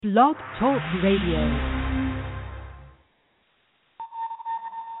Blog Talk Radio.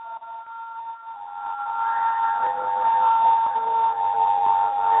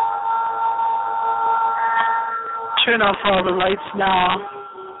 Turn off all the lights now.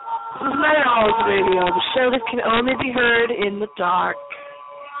 This is Night Owls Radio, the show that can only be heard in the dark.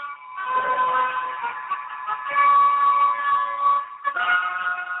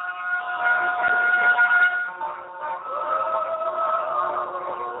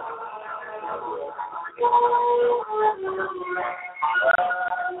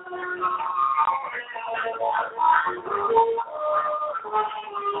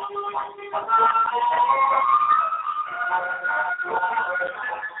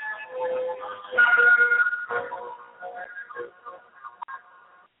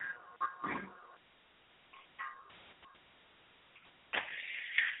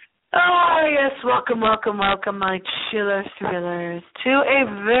 Welcome, my chiller thrillers, to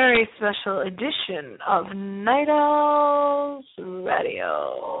a very special edition of Night Owls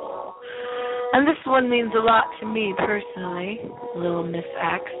Radio. And this one means a lot to me personally, little Miss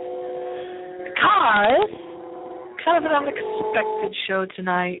X, because kind of an unexpected show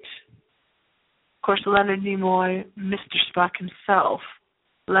tonight. Of course, Leonard Nimoy, Mr. Spock himself,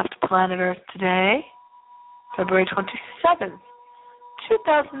 left planet Earth today, February 27th,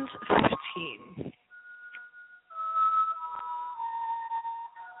 2015.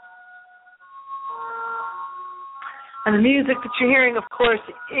 And the music that you're hearing, of course,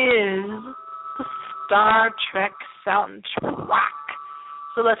 is the Star Trek soundtrack.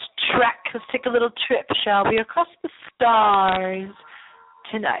 So let's take a little trip, shall we, across the stars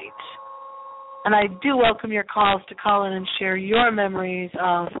tonight. And I do welcome your calls to call in and share your memories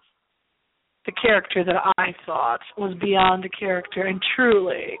of the character that I thought was beyond a character and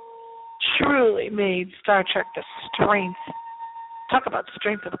truly made Star Trek the strength. Talk about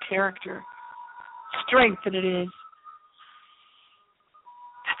strength of a character. Strength that it is.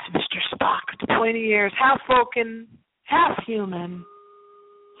 That's Mr. Spock, with the pointy ears, half Vulcan, half human,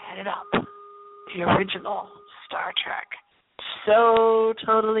 headed up the original Star Trek. So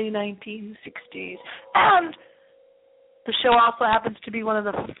totally 1960s. And the show also happens to be one of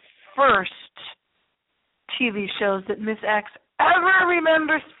the first TV shows that Miss X ever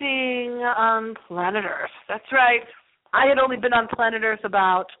remembers seeing on planet Earth. That's right. I had only been on planet Earth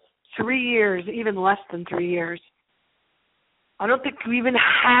about 3 years, even less than 3 years. I don't think we didn't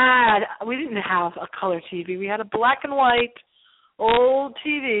have a color TV. We had a black and white old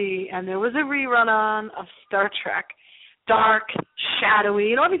TV, and there was a rerun on of Star Trek. Dark, shadowy.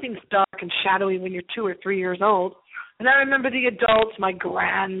 You know, everything's dark and shadowy when you're 2 or 3 years old. And I remember the adults, my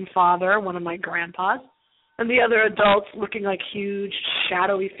grandfather, one of my grandpas, and the other adults looking like huge,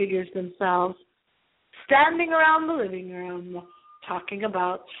 shadowy figures themselves, standing around the living room talking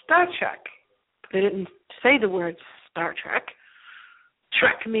about Star Trek. They didn't say the word Star Trek.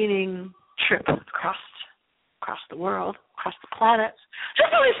 Trek meaning trip across the world, across the planets.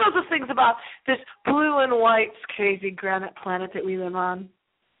 Just really shows us things about this blue and white crazy granite planet that we live on.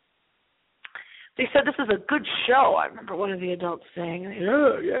 They said this is a good show. I remember one of the adults saying,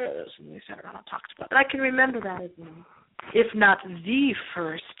 "Oh, yes," and they sat around and talked about it. And I can remember that as one, if not the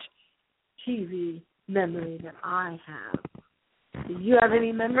first TV memory that I have. Do you have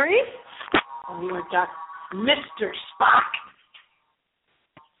any memories? Oh, you got Mr. Spock.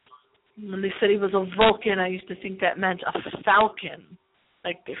 When they said he was a Vulcan, I used to think that meant a falcon,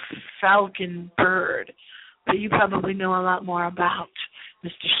 like the falcon bird. But you probably know a lot more about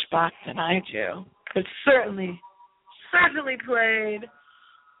Mr. Spock than I do. It certainly played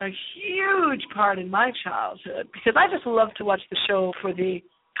a huge part in my childhood because I just loved to watch the show for the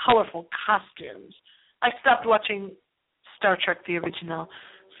colorful costumes. I stopped watching Star Trek, the original,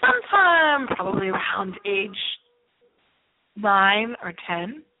 sometime probably around age 9 or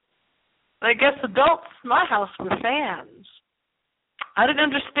 10. But I guess adults in my house were fans. I didn't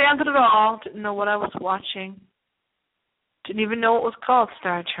understand it at all, didn't know what I was watching, didn't even know it was called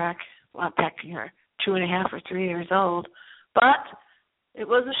Star Trek. Well, back when you were 2.5 or 3 years old. But it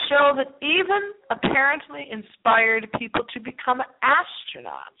was a show that even apparently inspired people to become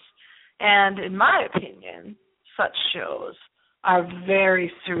astronauts. And in my opinion, such shows are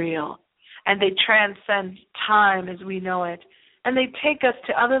very surreal. And they transcend time as we know it. And they take us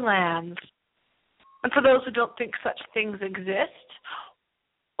to other lands. And for those who don't think such things exist,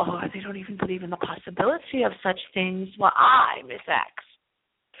 or they don't even believe in the possibility of such things, well, I, Miss X,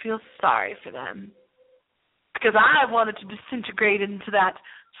 feel sorry for them. Because I wanted to disintegrate into that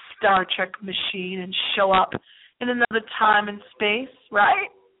Star Trek machine and show up in another time and space, right?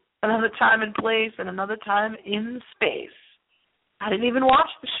 Another time and place and another time in space. I didn't even watch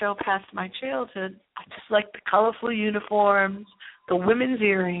the show past my childhood. I just liked the colorful uniforms, the women's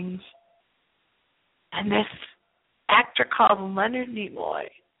earrings, and this actor called Leonard Nimoy.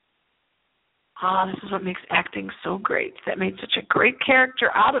 This is what makes acting so great. That made such a great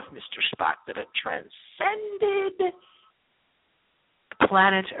character out of Mr. Spock that it transcended the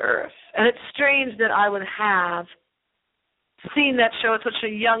planet Earth. And it's strange that I would have seen that show at such a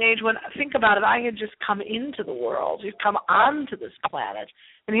young age when, think about it, I had just come into the world. You've come onto this planet.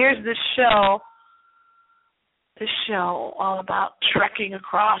 And here's this show all about trekking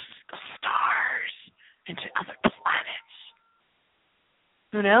across the stars into other planets.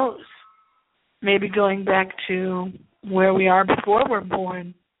 Who knows? Maybe going back to where we are before we're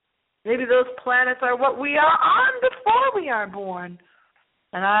born. Maybe those planets are what we are on before we are born.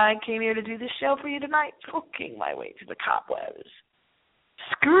 And I came here to do this show for you tonight, poking my way through the cobwebs,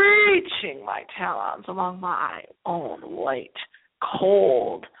 screeching my talons along my own white,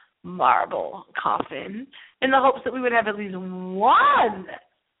 cold marble coffin in the hopes that we would have at least one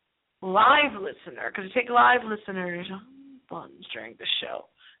live listener, because we take live listeners on phones during the show,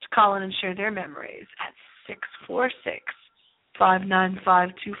 to call in and share their memories at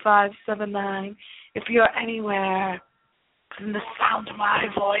 646-595-2579. If you're anywhere from the sound of my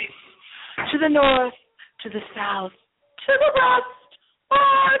voice, to the north, to the south, to the west,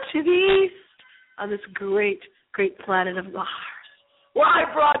 or to the east, on this great, great planet of Mars, where I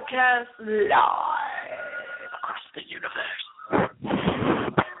broadcast live across the universe.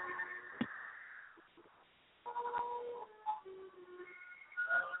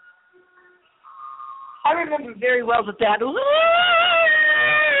 I remember very well that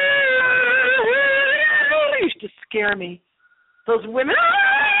used to scare me. Those women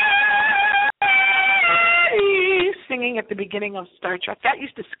singing at the beginning of Star Trek, that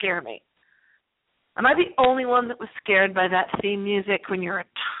used to scare me. Am I the only one that was scared by that theme music when you're a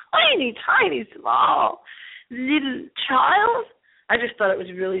tiny, tiny, small little child? I just thought it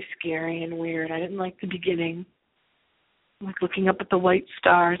was really scary and weird. I didn't like the beginning. Like looking up at the white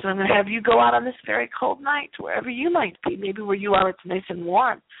stars. And I'm going to have you go out on this very cold night, wherever you might be. Maybe where you are, it's nice and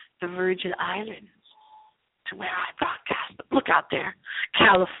warm. The Virgin Islands, to where I broadcast. But look out there,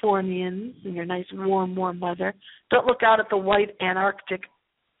 Californians, in your nice warm, warm weather. Don't look out at the white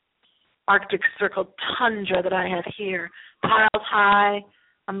Arctic Circle tundra that I have here. Piled high.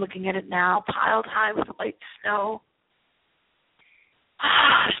 I'm looking at it now. Piled high with white snow.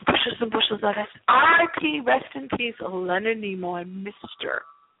 There's bushels and bushels of it. R.I.P. Rest in peace, Leonard Nimoy, Mr.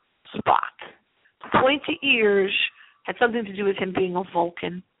 Spock. The pointy ears had something to do with him being a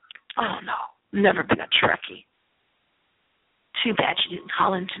Vulcan. Oh, no. Never been a Trekkie. Too bad you didn't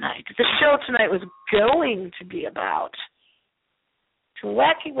call in tonight. The show tonight was going to be about a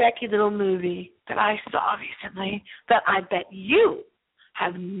wacky, wacky little movie that I saw recently that I bet you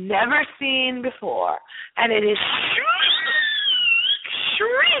have never seen before. And it is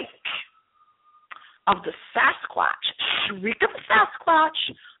Shriek of the Sasquatch. Shriek of the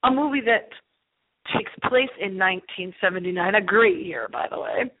Sasquatch, a movie that takes place in 1979, a great year, by the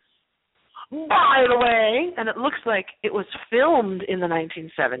way. And it looks like it was filmed in the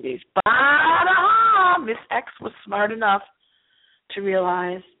 1970s. But Miss X was smart enough to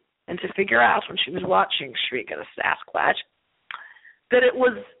realize and to figure out when she was watching Shriek of the Sasquatch that it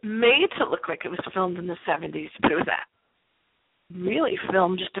was made to look like it was filmed in the 70s, but it was really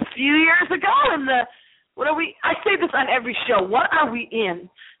filmed just a few years ago in the, I say this on every show, what are we in?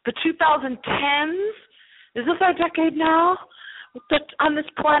 The 2010s? Is this our decade now? On this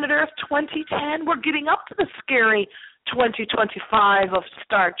planet Earth, 2010? We're getting up to the scary 2025 of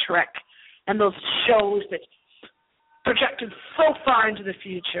Star Trek and those shows that projected so far into the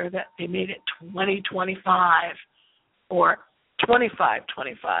future that they made it 2025 or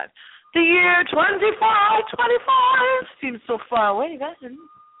 2525. The year 2525 seems so far away then.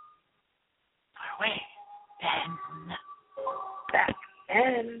 Far away then. Back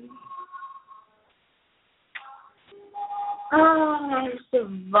then.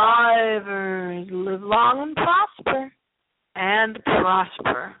 Survivors live long and prosper. And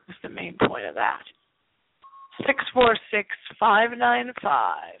prosper is the main point of that.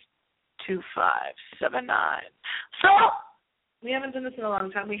 646-595-2579. So, we haven't done this in a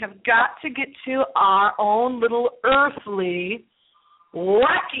long time. We have got to get to our own little earthly,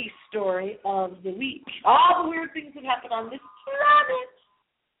 wacky story of the week. All the weird things that happen on this planet,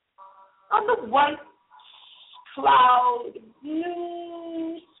 on the white cloud,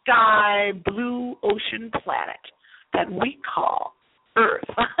 blue sky, blue ocean planet that we call Earth.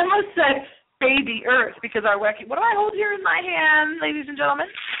 I almost said baby Earth because our wacky, what do I hold here in my hand, ladies and gentlemen?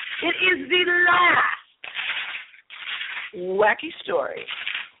 It is the last wacky story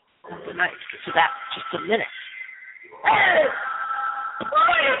of the night. Get to that in just a minute. Hey!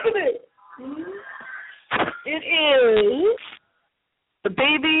 What is it? It is the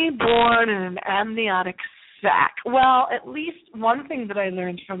baby born in an amniotic sac. Well, at least one thing that I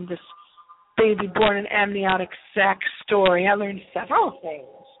learned from this baby born in amniotic sac story, I learned several things.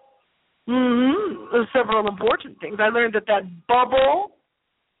 Several important things. I learned that bubble,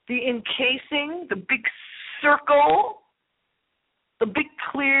 the encasing, the big circle, the big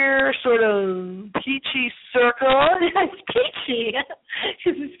clear sort of peachy circle. It's peachy.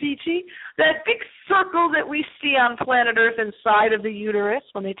 This is peachy. That big circle that we see on planet Earth inside of the uterus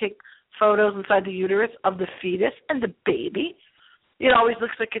when they take photos inside the uterus of the fetus and the baby. It always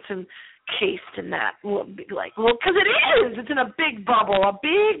looks like it's encased in that. Well, because it is. It's in a big bubble, a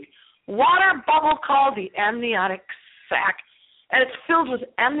big water bubble called the amniotic sac, and it's filled with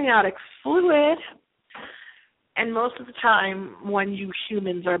amniotic fluid. And most of the time when you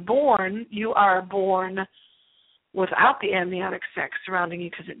humans are born, you are born without the amniotic sac surrounding you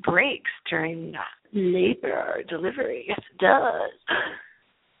because it breaks during labor or delivery. Yes, it does.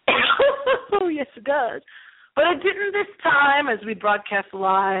 Oh, yes, it does. But it didn't this time as we broadcast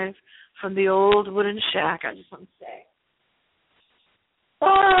live from the old wooden shack, I just want to say.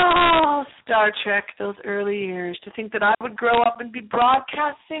 Oh, Star Trek, those early years, to think that I would grow up and be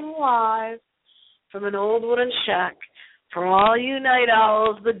broadcasting live from an old wooden shack for all you night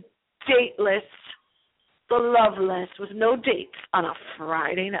owls, the dateless, the loveless, with no dates on a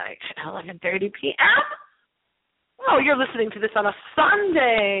Friday night at 11:30 p.m. Oh, you're listening to this on a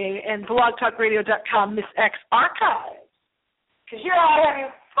Sunday and blogtalkradio.com Miss X archive. Because you're all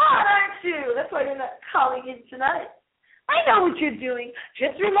having fun, aren't you? That's why you're not calling in tonight. I know what you're doing.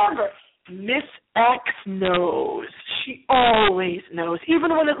 Just remember, Miss X knows. She always knows.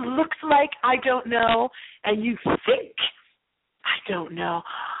 Even when it looks like I don't know and you think I don't know,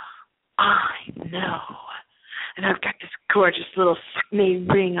 I know. And I've got this gorgeous little Sydney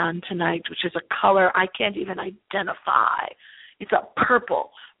ring on tonight, which is a color I can't even identify. It's a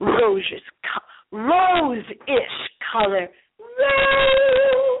purple, rose-ish color.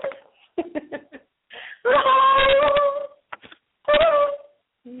 Rose! Rose!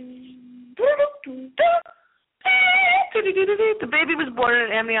 The baby was born in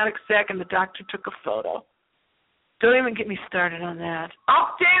an amniotic sac and the doctor took a photo. Don't even get me started on that.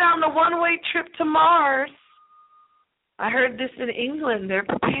 Update on the one-way trip to Mars. I heard this in England. They're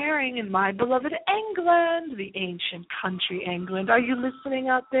preparing in my beloved England, the ancient country England. Are you listening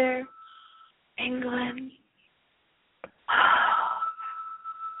out there? England.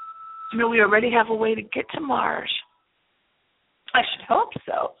 You know, we already have a way to get to Mars. I should hope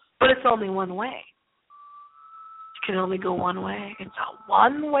so, but it's only one way. You can only go one way. It's a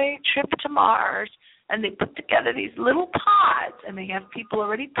one-way trip to Mars, and they put together these little pods, and they have people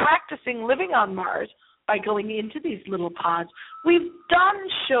already practicing living on Mars by going into these little pods. We've done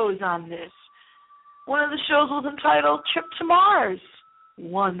shows on this. One of the shows was entitled Trip to Mars,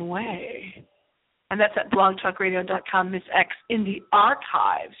 One Way. And that's at blogtalkradio.com Miss X in the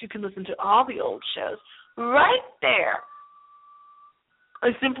archives. You can listen to all the old shows right there.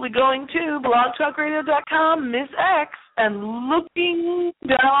 By simply going to blogtalkradio.com Miss X and looking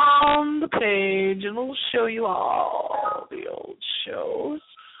down the page, and it'll show you all the old shows.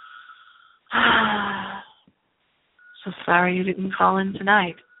 So sorry you didn't call in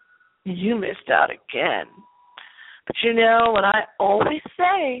tonight. You missed out again. But you know what I always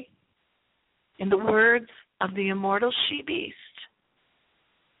say, in the words of the immortal she-beast,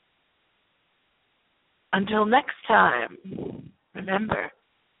 until next time, remember,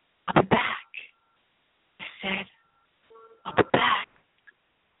 I'll be back. I said, I'll be back.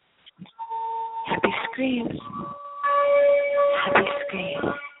 Happy screams. Happy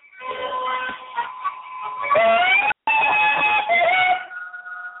screams.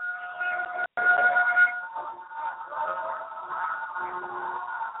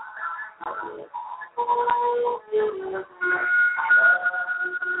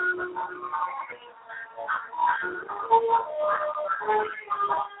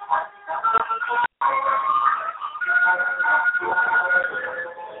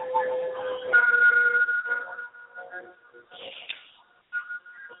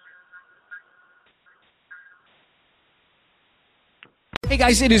 Hey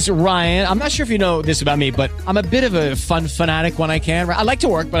guys, it is Ryan. I'm not sure if you know this about me, but I'm a bit of a fun fanatic when I can. I like to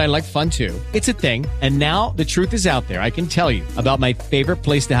work, but I like fun too. It's a thing. And now the truth is out there. I can tell you about my favorite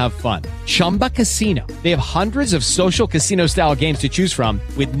place to have fun. Chumba Casino. They have hundreds of social casino style games to choose from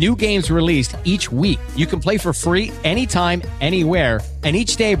with new games released each week. You can play for free anytime, anywhere. And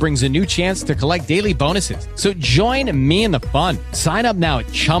each day brings a new chance to collect daily bonuses. So join me in the fun. Sign up now at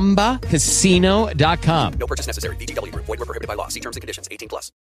ChumbaCasino.com. No purchase necessary. VGW Group. Void where prohibited by law. See terms and conditions. 18+.